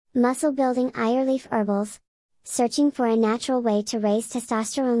Muscle building Ayurleaf Herbals. Searching for a natural way to raise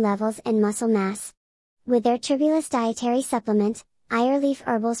testosterone levels and muscle mass. With their Tribulus dietary supplement, Ayurleaf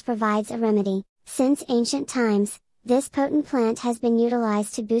Herbals provides a remedy. Since ancient times, this potent plant has been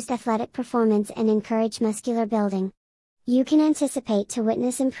utilized to boost athletic performance and encourage muscular building. You can anticipate to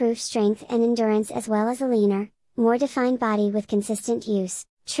witness improved strength and endurance as well as a leaner, more defined body with consistent use.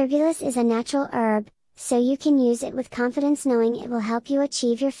 Tribulus is a natural herb, so you can use it with confidence knowing it will help you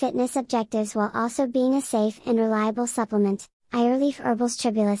achieve your fitness objectives while also being a safe and reliable supplement. Ayurleaf Herbals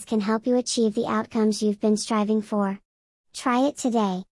Tribulus can help you achieve the outcomes you've been striving for. Try it today.